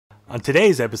On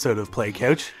today's episode of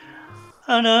PlayCouch,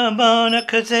 enough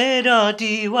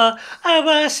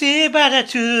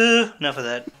of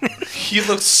that. He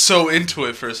looked so into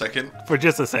it for a second. For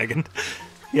just a second.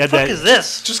 Yeah, What the fuck is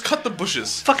this? Just cut the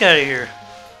bushes. Fuck out of here.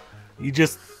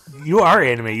 You are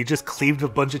anime. You just cleaved a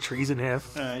bunch of trees in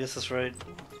half. I guess that's right.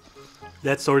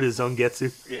 That sword is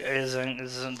Zongetsu. Yeah, it's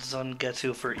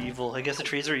Zangetsu for evil. I guess the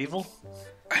trees are evil.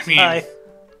 I mean, Hi.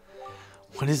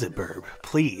 What is it, Birb?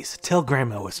 Please, tell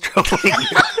Grandma what's troubling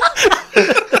you.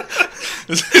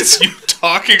 it's you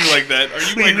talking like that. Are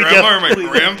you my grandma or my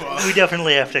grandpa? We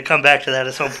definitely have to come back to that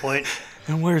at some point.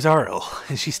 And where's Arl?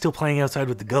 Is she still playing outside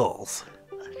with the gulls?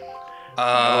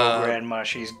 Oh, Grandma,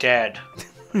 she's dead.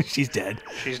 She's dead.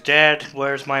 She's dead.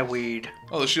 Where's my weed?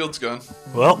 Oh, the shield's gone.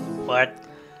 Well, What?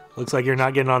 looks like you're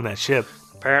not getting on that ship.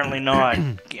 Apparently not.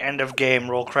 End of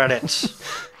game. Roll credits.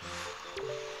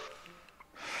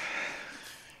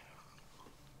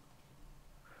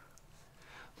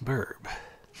 Birb.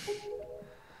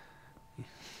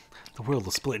 The world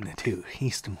will split into two,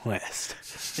 east and west.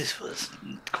 This was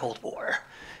Cold War.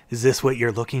 Is this what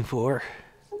you're looking for?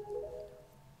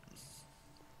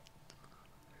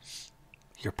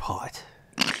 Your pot.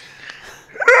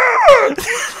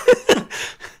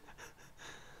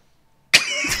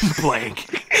 Blank.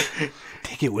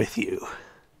 Take it with you.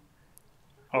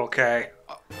 Okay.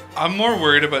 I'm more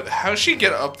worried about how she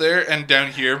get up there and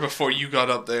down here before you got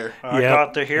up there. I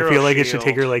got the hero I feel like shield. it should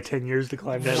take her like 10 years to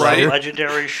climb that Right. ladder.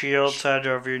 Legendary shield said to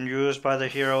have been used by the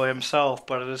hero himself,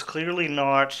 but it is clearly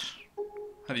not.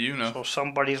 How do you know? So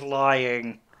somebody's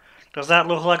lying. Does that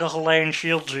look like a Halayan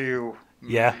shield to you?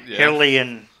 Yeah.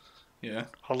 Hylian. Yeah.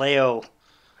 Haleo.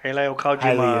 Haleo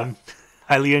Kojima.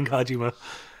 Hylian Kojima.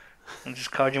 And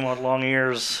just Kojima with long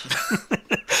ears.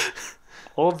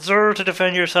 Hold Zer to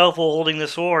defend yourself while holding the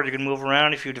sword. You can move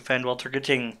around if you defend while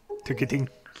targeting. Ticketing.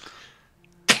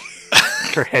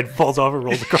 Her head falls off and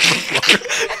rolls across the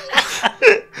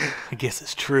floor. I guess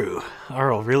it's true.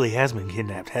 Arl really has been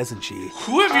kidnapped, hasn't she?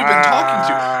 Who have you been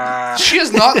talking to? She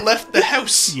has not left the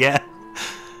house. Yeah.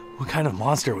 What kind of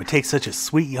monster would take such a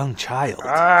sweet young child?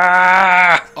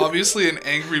 Obviously an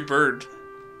angry bird.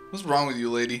 What's wrong with you,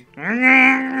 lady?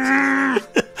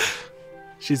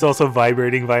 She's also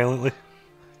vibrating violently.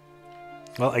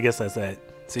 Well, I guess that's that.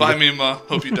 See Bye, ya. me, ma.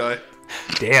 Hope you die.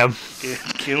 Damn.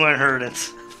 You unheard it.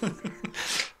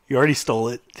 You already stole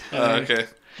it. Okay.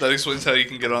 That explains how you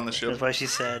can get on the ship. That's why she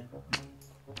said.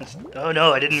 Oh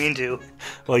no, I didn't mean to.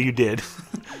 Well, you did.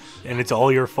 And it's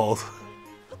all your fault.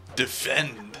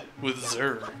 Defend with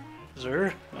Zer.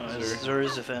 Zer? Zer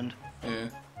is defend. Yeah.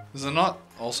 Is it not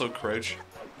also crouch?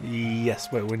 Yes,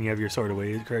 but when you have your sword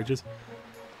away, it crouches.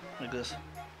 Like this.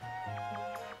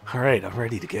 Alright, I'm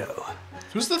ready to go.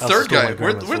 Who's the I'll third steal my guy?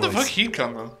 Where grandma's the voice. fuck he'd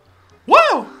come from?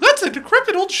 Wow, that's a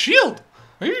decrepit old shield.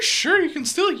 Are you sure you can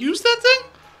still use that thing?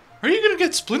 Are you gonna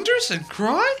get splinters and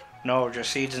cry? No,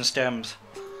 just seeds and stems.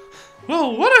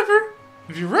 Well, whatever.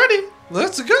 If you're ready,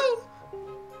 let's go.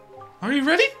 Are you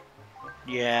ready?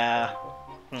 Yeah.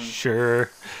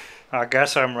 Sure. I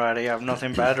guess I'm ready. I have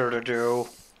nothing better to do.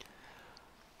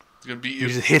 It's gonna beat He you.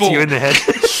 just hits you in the head.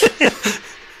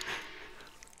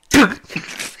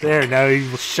 There, now he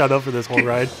will shut up for this whole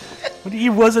ride. But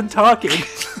he wasn't talking.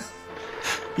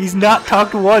 He's not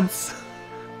talked once.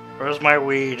 Where's my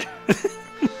weed?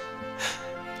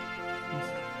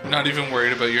 Not even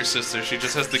worried about your sister. She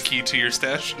just has the key to your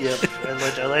stash. Yep.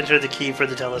 I lent her the key for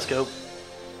the telescope.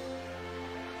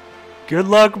 Good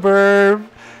luck, Birb.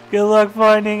 Good luck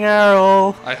finding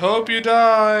Arl. I hope you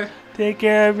die. Take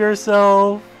care of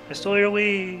yourself. I stole your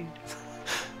weed.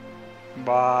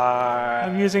 Bye.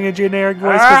 I'm using a generic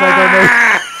voice because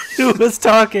I don't know who was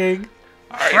talking.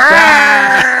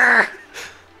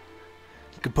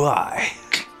 Goodbye.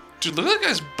 Dude, look at that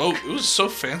guy's boat. It was so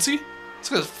fancy. It's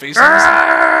got his face on his...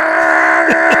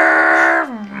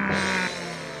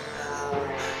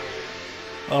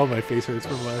 Oh, my face hurts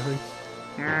from laughing.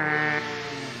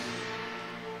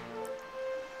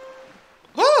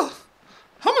 Oh,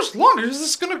 how much longer is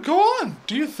this gonna go on?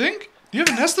 Do you think? Do you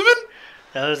have an estimate?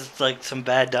 That was like some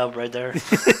bad dub right there. Do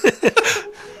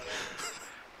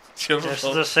you have a This is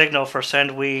phone? the signal for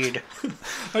send weed.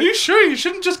 Are you sure you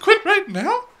shouldn't just quit right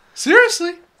now?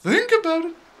 Seriously, think about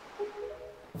it.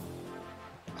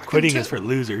 Quitting is for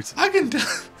losers. I can tell.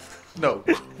 No.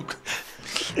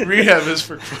 Rehab is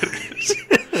for quitters.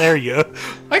 There you go.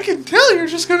 I can tell you're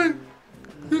just going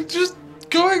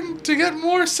to get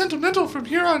more sentimental from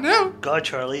here on out. God,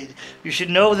 Charlie, you should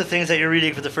know the things that you're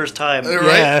reading for the first time.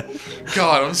 Right? Yeah.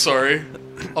 God, I'm sorry.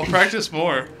 I'll practice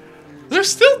more. There's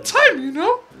still time, you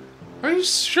know? Are you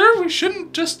sure we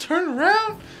shouldn't just turn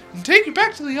around and take you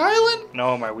back to the island?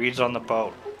 No, my weed's on the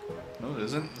boat. No, it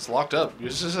isn't. It's locked up. It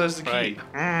just has the key. Right.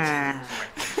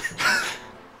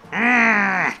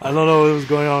 I don't know what was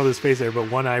going on with his face there, but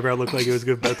one eyebrow looked like it was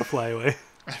about to fly away.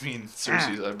 I mean,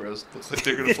 Cersei's eyebrows look like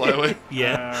they're gonna fly away.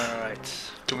 Yeah.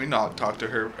 Alright. Can we not talk to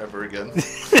her ever again?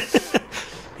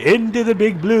 Into the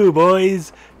big blue,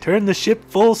 boys. Turn the ship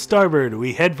full starboard.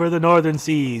 We head for the northern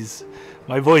seas.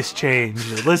 My voice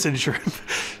changed. Listen, Shrimp,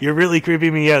 you're really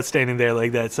creeping me out standing there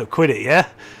like that, so quit it, yeah?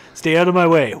 Stay out of my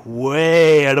way.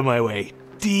 Way out of my way.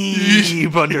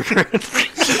 Deep underground.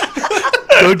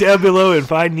 Go down below and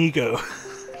find Nico.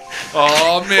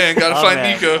 Oh man, gotta find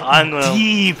man. Nico. I'm gonna.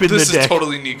 Deep in This the deck. is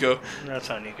totally Nico. That's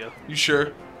not Nico. You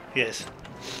sure? Yes.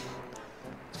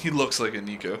 He looks like a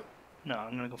Nico. No,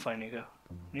 I'm gonna go find Nico.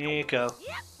 Nico.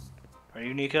 Are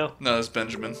you Nico? No, it's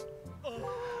Benjamin.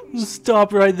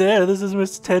 Stop right there. This is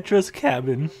Miss Tetra's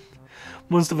cabin.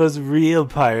 Most of us real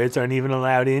pirates aren't even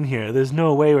allowed in here. There's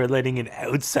no way we're letting an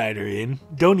outsider in.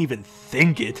 Don't even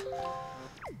think it.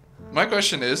 My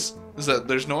question is that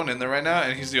there's no one in there right now,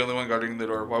 and he's the only one guarding the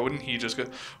door. Why wouldn't he just go,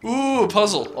 ooh, a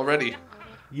puzzle already?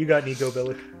 You got Nico,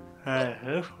 Billy.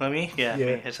 Who? Me? Yeah, Yeah.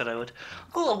 me. I said I would.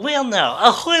 Oh, well now,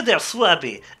 ahoy there,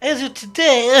 Swabby. As of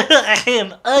today,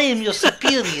 I am your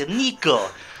superior, Nico.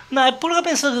 Now, I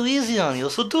promise I'll go easy on you,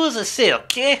 so do as I say,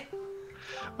 okay?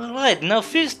 Alright, now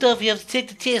first off, you have to take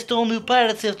the test all new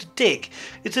pirates have to take.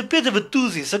 It's a bit of a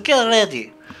doozy, so get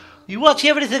ready. You watch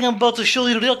everything I'm about to show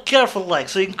you real careful like,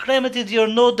 so you can cram it into your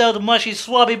no doubt mushy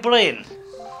swabby brain.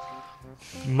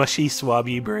 Mushy,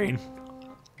 swabby brain.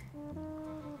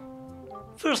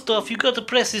 First off, you got to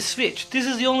press this switch. This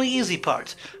is the only easy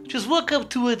part. Just walk up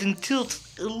to it and tilt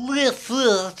left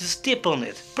to step on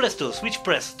it. Presto, switch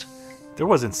pressed. There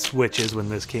wasn't switches when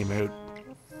this came out.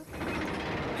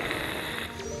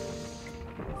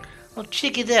 Now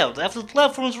check it out. After the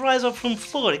platforms rise up from the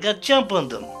floor, you got to jump on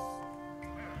them.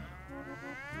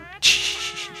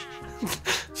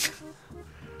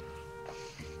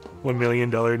 $1 million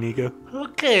Nico.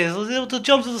 Okay, so I was able to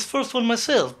jump to this first one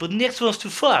myself, but the next one's too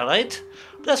far, right?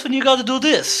 That's when you got to do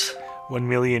this. 1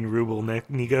 million ruble,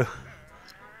 Nico.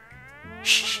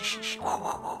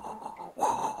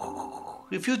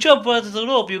 If you jump out of the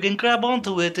rope, you can grab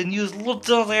onto it and use look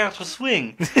down there to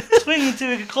swing. Swing until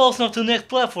you get close enough to the next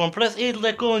platform. Press A to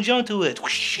let go and jump to it.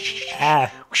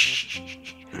 Ah.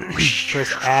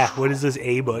 Press ah. What is this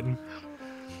A button?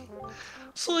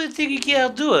 So you think you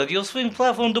can't do it? You'll swing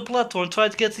platform to platform and try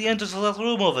to get to the entrance of that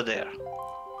room over there.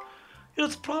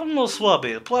 It's a problem though,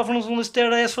 Swabby. The platforms only stare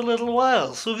at us for a little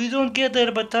while, so if you don't get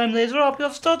there by the time they drop, you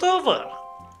have to start over.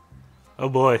 Oh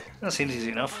boy. That seems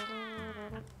easy enough.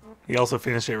 He also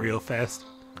finished it real fast.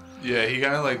 Yeah, he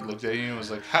kind of like looked at you and was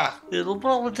like, ha. It'll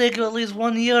probably take you at least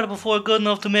 1 year before you're good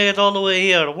enough to make it all the way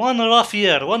here. One rough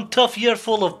year, one tough year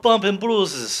full of bump and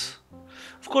bruises.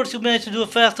 Of course, you managed to do it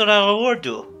faster than I reward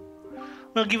you.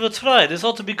 Now give it a try. This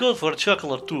ought to be good for a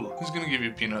chuckle or two. He's gonna give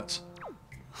you peanuts.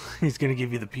 He's gonna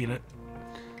give you the peanut.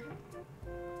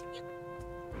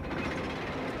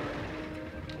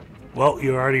 Well,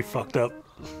 you already fucked up.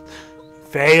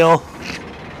 Fail.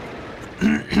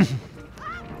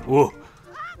 Whoa.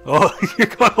 Oh, you're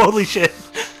going, holy shit.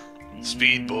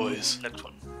 Speed, boys. Next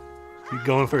one. You're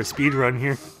going for a speed run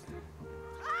here.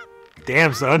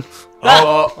 Damn, son.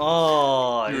 Oh,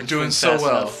 Oh, you were I doing didn't so fast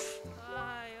well. enough.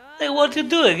 Hey, what you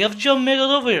doing? You have to jump make it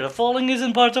over here. Falling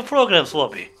isn't part of the program,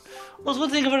 Swappy. That's one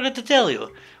thing I forgot to tell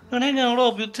you. When hanging on a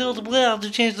rope, you tilt the blah to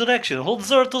change direction. Hold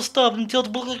Z to stop and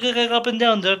tilt the up and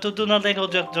down there to do not let go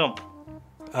jump.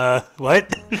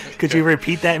 What? Could you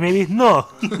repeat that maybe? No.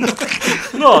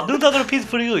 No, do not repeat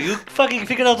for you. You fucking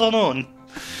figure it out on own.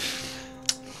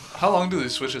 How long do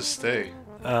these switches stay?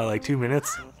 Like 2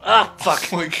 minutes. Ah, fuck.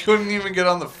 We couldn't even get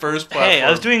on the first platform. Hey,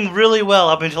 I was doing really well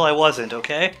up until I wasn't,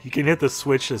 okay? You can hit the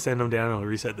switch to send them down and it'll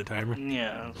reset the timer.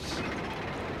 Yeah.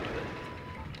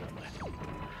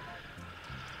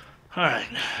 Alright.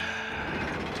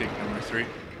 Take number 3.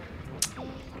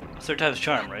 Third time's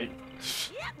charm, right?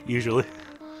 Usually.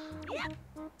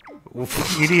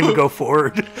 Oof, you didn't even go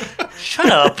forward. Shut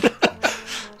up!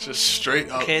 Just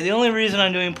straight up. Okay, the only reason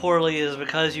I'm doing poorly is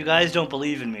because you guys don't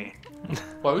believe in me.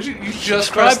 Why would you just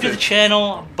Subscribe pressed to the it.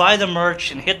 channel, buy the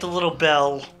merch, and hit the little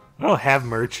bell. I don't have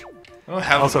merch. I don't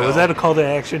have Also, a was bell. that a call to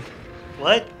action?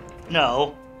 What?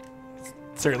 No,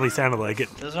 Certainly sounded like it.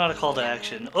 that's not a call to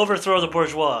action. Overthrow the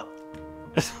bourgeois.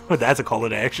 But that's a call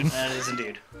to action. That is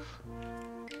indeed.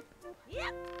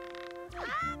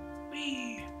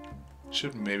 Whee.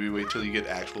 Should maybe wait till you get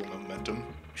actual momentum.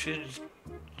 Should,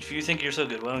 if you think you're so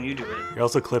good, why don't you do it? You're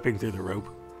also clipping through the rope.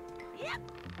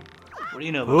 What do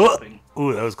you know Ooh, about clipping?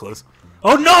 Ooh, that was close.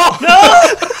 Oh no!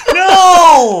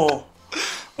 No!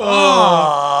 No!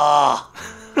 Ah!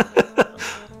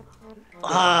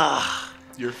 Ah,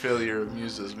 Your failure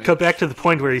amuses me. Cut back to the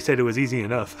point where he said it was easy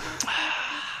enough.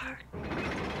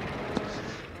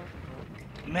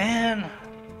 man.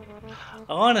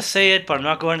 I want to say it, but I'm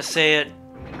not going to say it.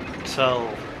 So,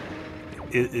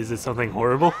 Is it something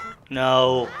horrible?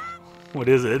 no. What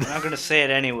is it? I'm not going to say it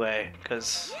anyway,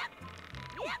 because,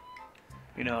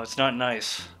 you know, it's not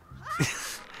nice.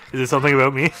 Is it something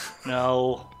about me?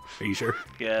 No. Are you sure?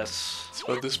 Yes. It's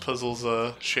about this puzzle's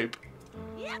shape.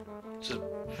 Just,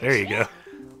 There you go.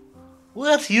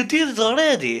 what? You did it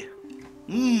already?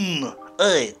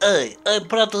 I'm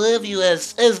proud to have you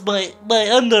as my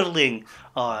underling.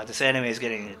 Oh, this anime is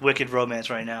getting wicked romance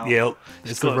right now. Yep.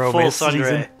 It's the going romance full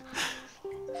season.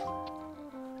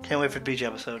 Can't wait for the beach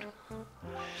episode.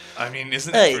 I mean,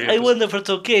 I wonder if it's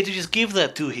okay to just give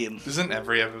that to him. Isn't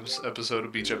every episode a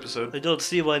beach episode? I don't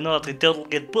see why not. It don't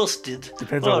get busted.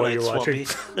 Depends on what Alright, you're watching.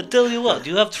 Swampy. I tell you what,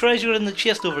 you have treasure in the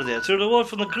chest over there. It's a reward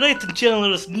from the great and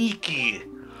generous Nikki.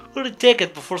 Hurry, take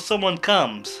it before someone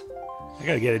comes. I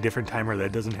gotta get a different timer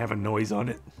that doesn't have a noise on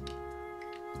it.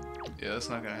 Yeah, that's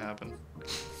not gonna happen.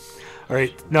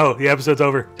 Alright, no, the episode's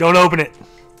over. Don't open it!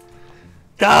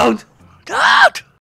 Don't!